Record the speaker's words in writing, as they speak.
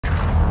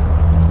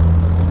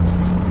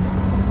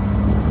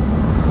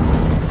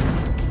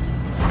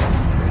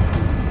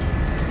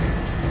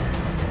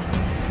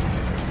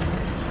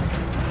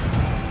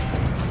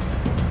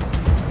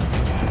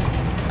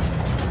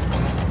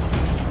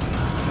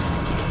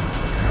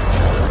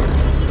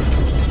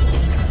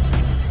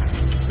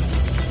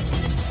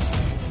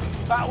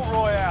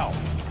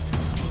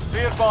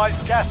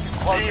advised, gas is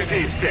closing in.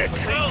 DV set.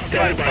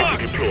 Stand by to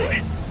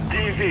deploy.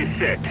 DV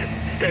set.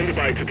 Stand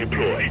by to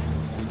deploy.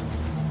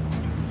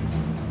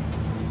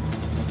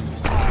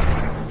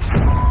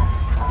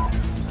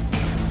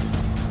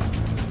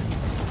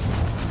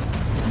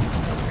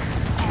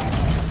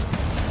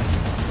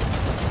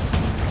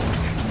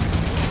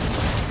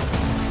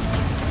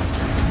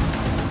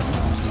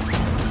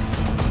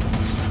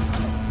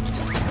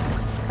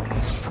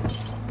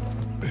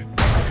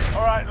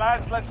 Alright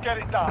lads, let's get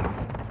it done.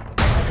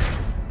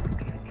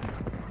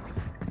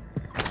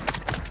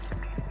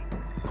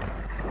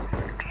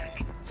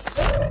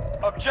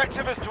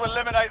 Objective is to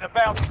eliminate the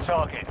bounty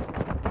target.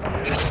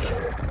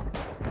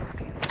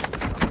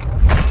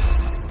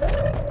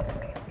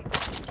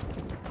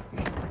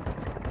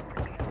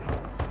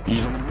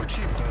 Ils ont le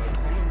motif, trop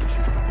long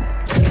dessus.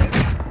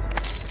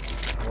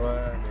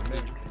 Ouais, mais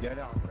mec,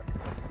 galère.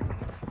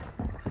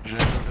 J'ai un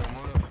vers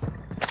moi là.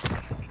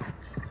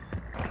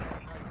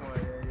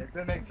 Il y a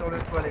deux mecs sur le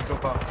toit, les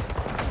copains.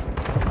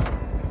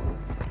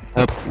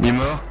 Hop, il est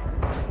mort.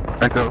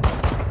 D'accord.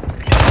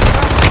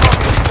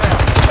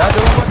 Là,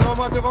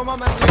 devant moi,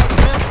 Mathieu.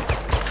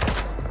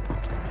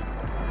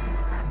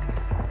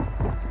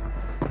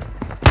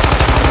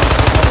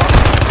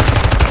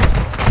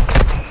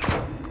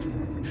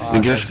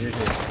 Dégage.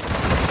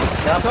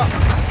 Derrière toi.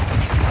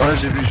 Ouais,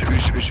 j'ai vu.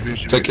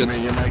 T'inquiète. Mais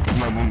il y en a un qui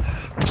m'a bombé.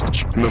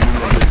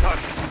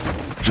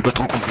 J'ai pas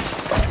trop compris.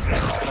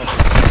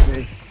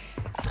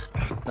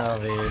 Non,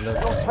 mais Your là,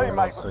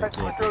 teammates are set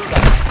to Loadout.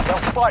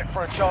 They'll fight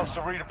for a chance to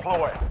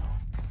redeploy.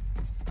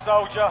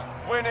 Soldier,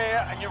 win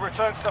here and you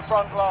return to the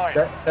front line.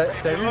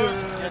 T'as vu le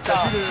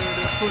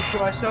faux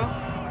show achat?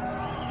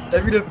 T'as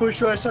vu le faux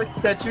show achat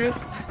qui t'a tué?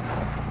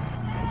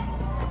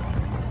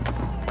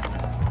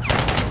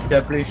 Qui a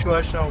appelé show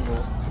achat en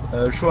gros.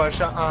 Show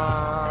achat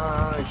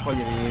 1, et je crois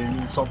qu'il y avait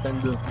une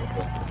centaine de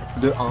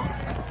 1.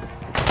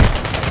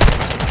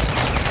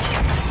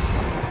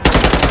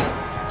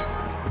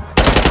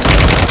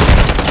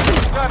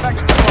 Go back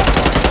to the front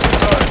line.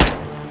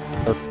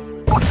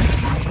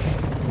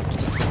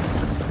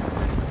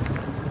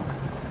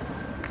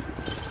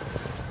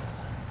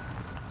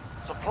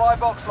 Supply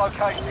box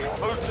located.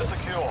 Move to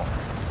secure.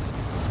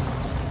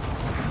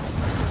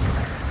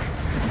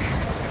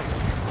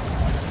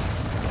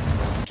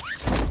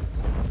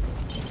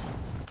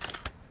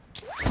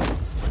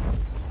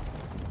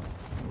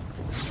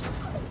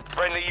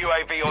 Friendly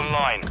UAV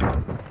online.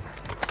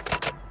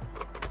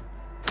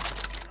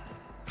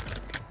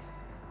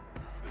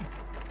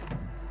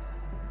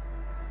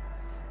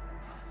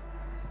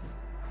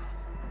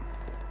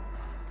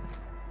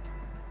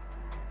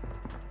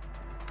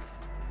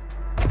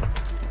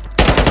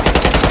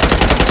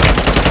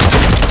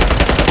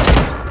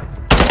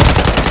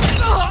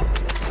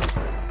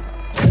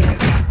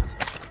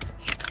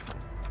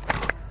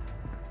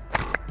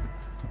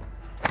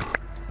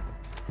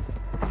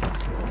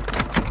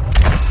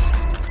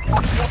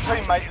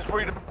 Teammate is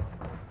redeployed.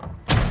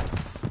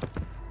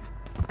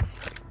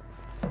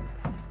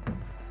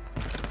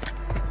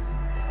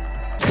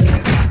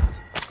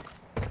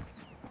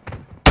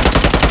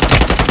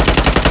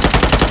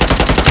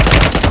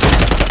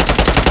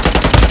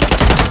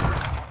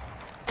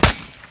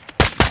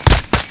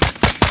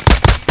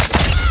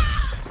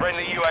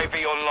 Friendly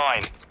UAV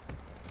online.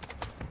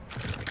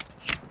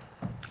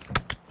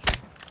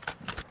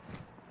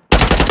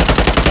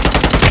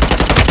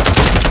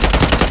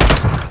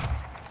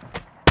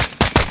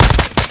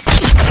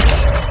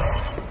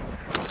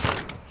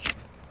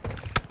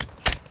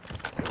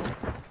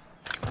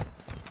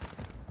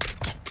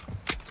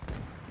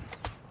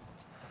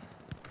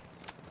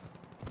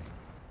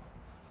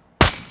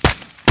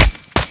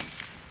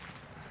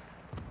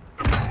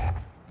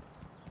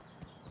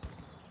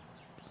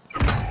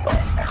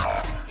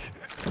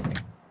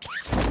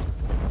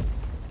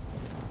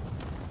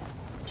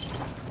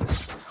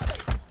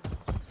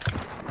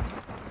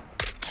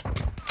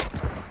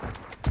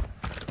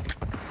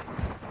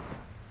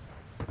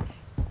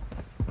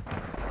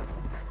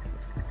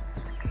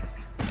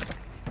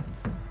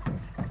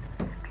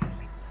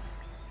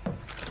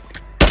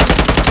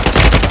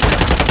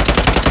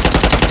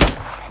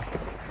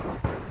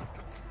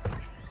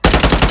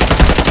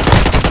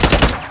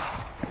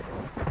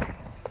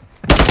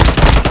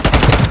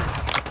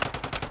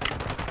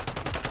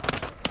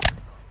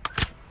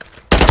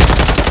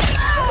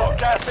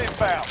 Gas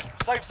inbound.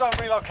 Safe zone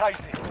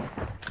relocated.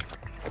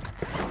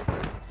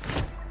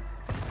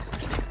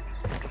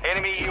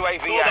 Enemy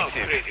UAV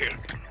active.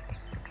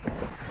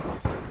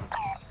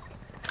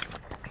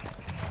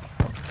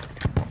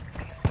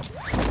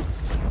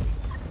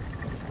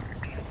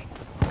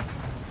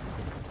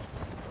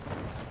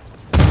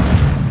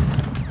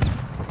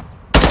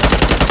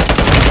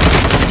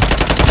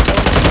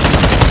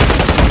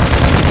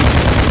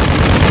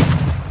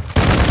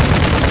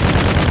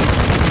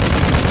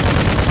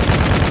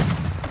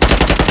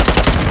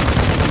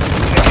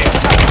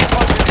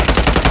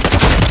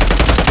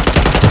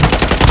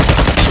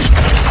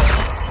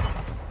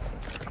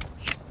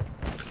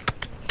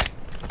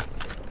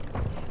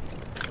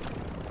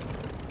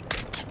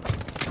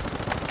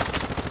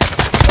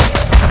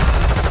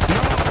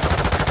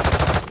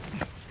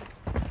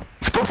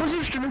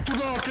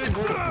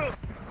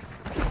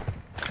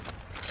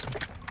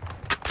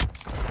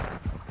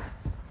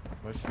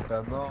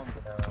 pas mort,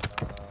 mais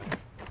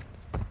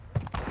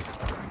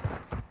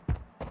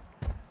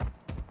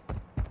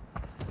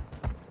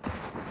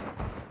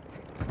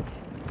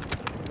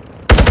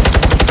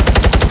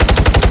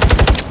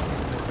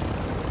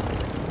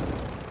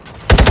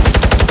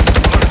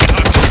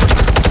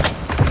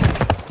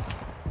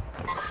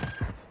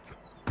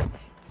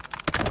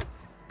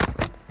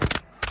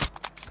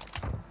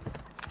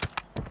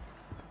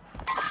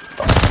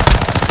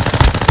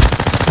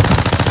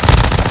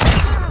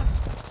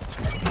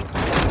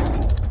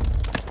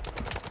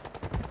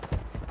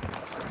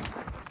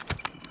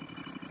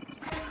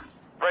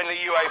Friendly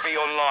UAV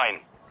online.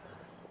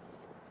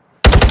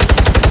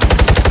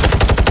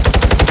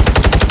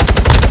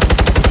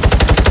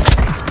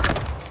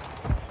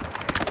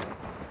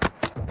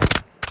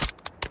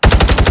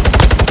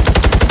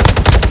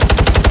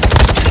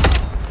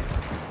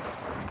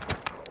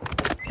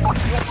 Your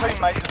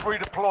teammate is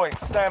redeploying.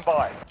 Stand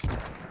by.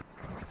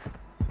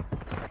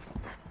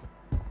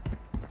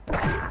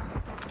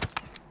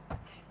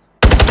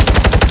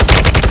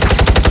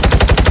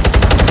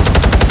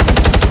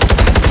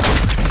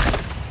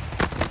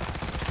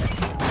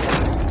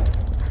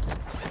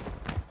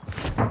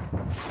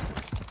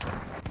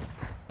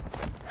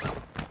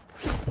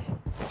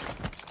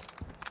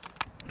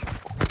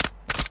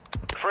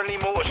 Friendly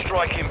mortar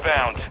strike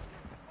inbound.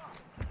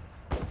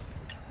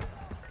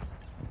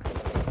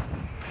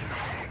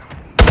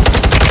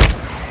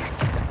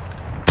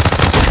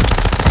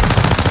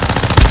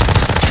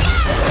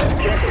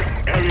 Careful,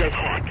 area's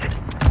hot.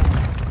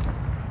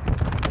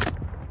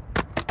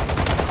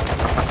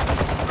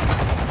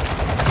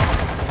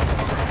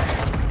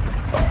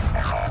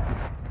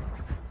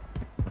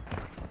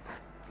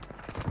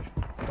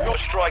 Your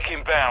strike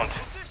inbound.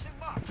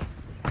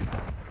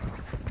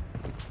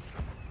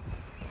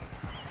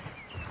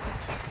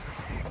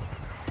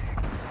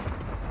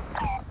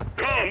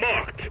 Car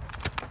marked.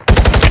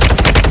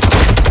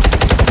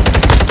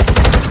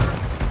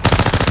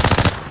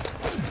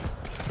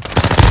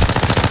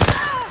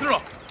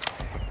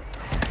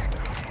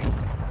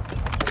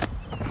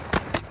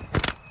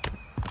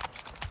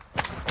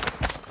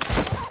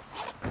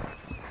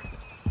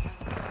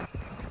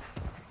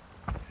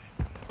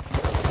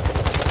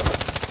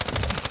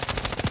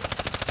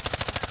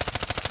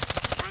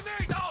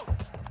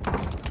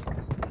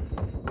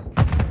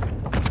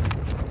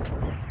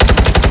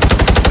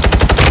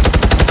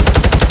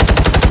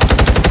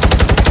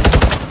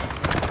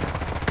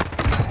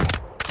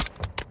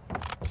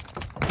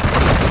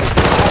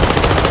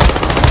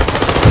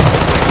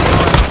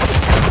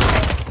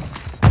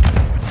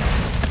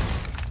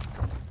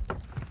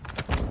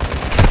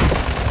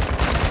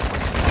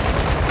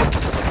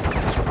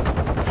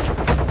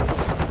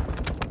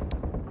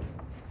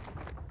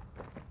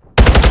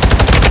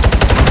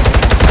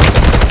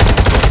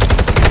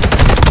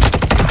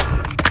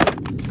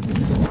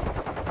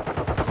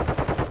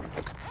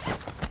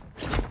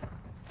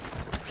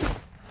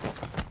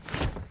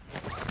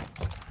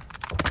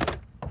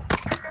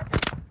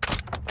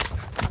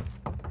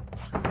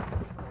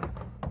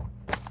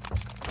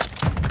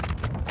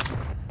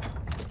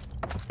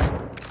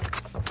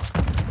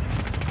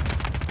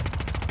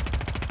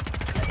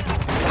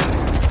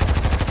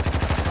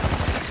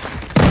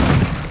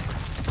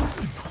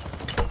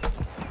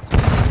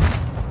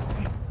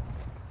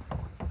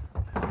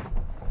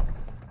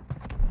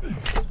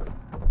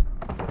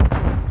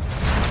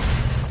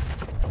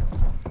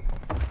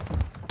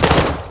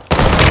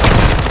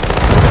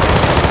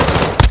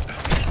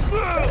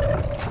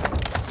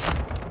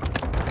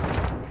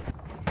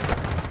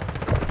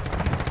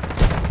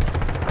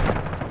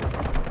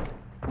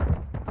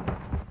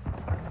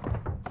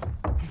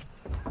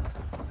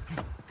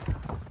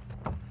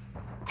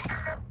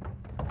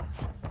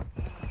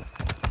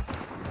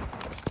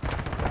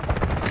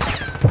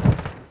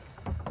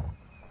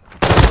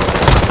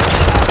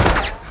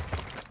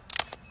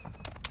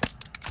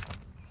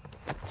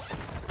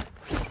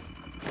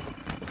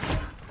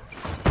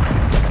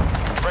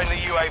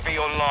 UAV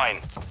online.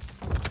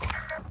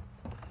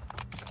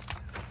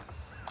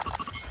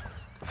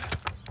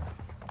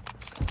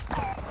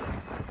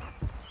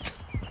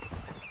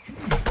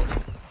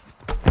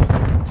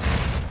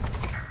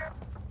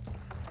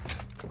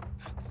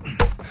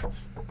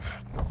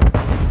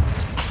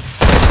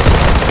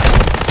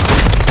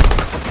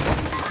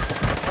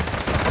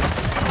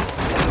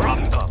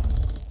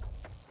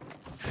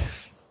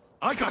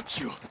 I got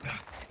you.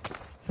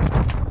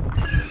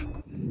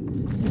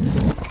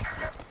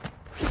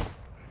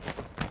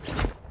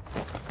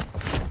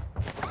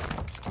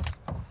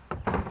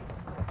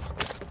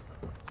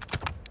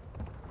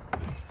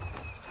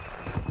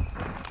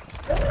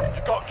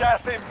 You've got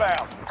gas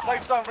inbound.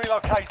 Safe zone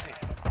relocated.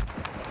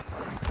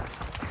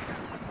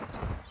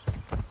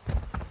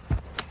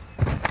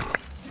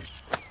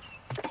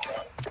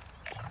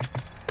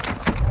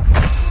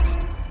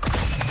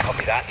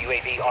 Copy that.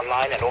 UAV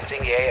online and orbiting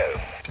the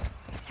AO.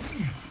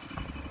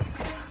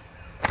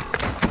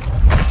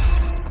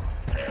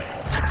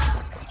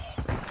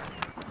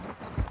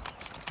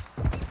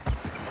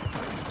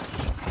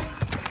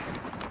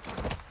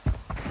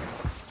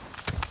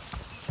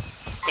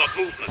 Got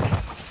movement.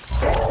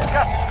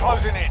 Gas is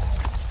closing in.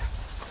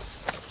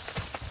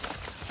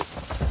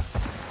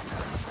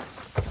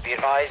 Be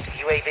advised,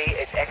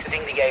 UAV is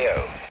exiting the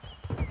AO.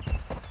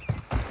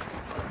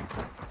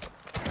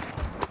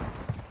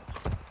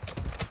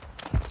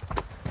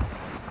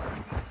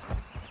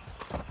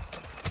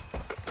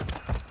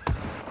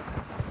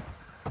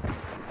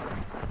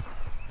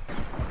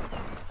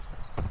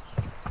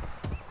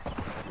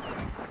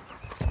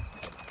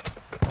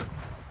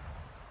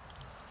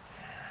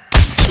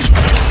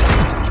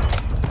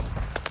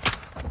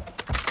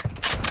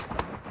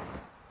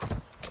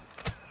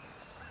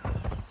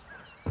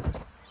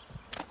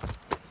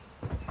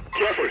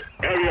 Careful.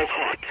 Area's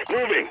hot.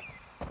 Moving.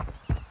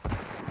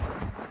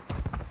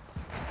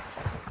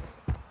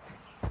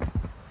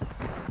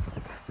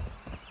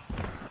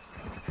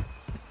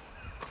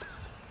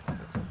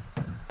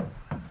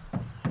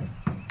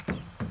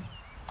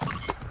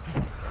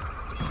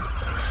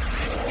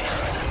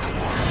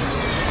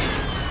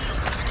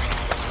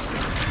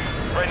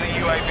 Friendly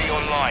UAV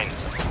online.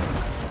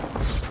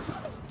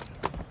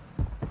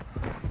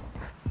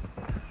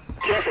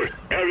 Careful.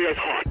 Area's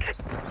hot.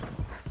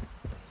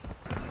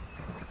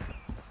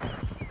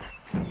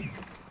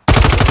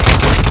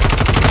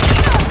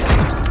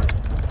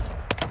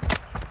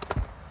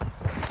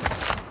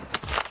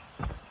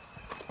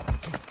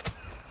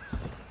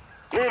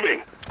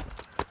 Moving.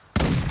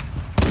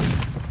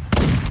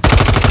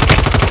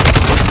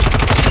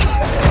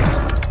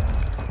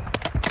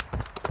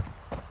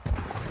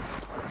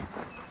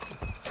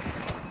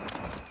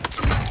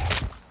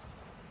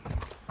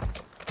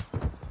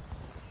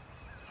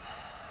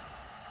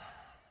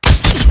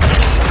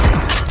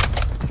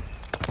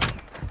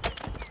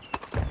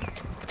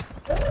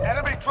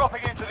 Enemy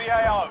dropping into the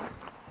AO.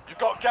 You've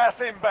got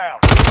gas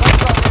inbound.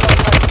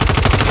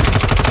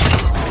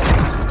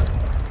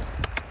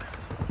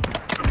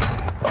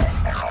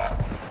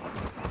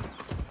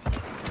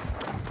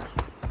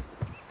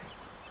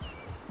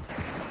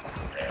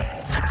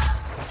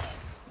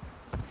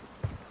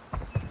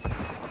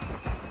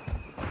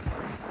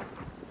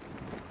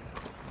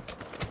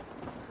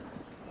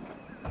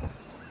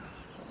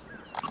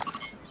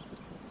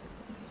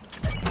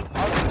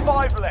 Only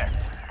 5 left.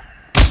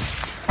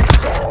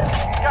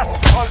 Gas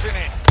is closing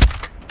in.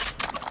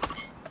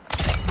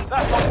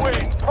 That's a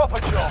win. Proper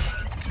job.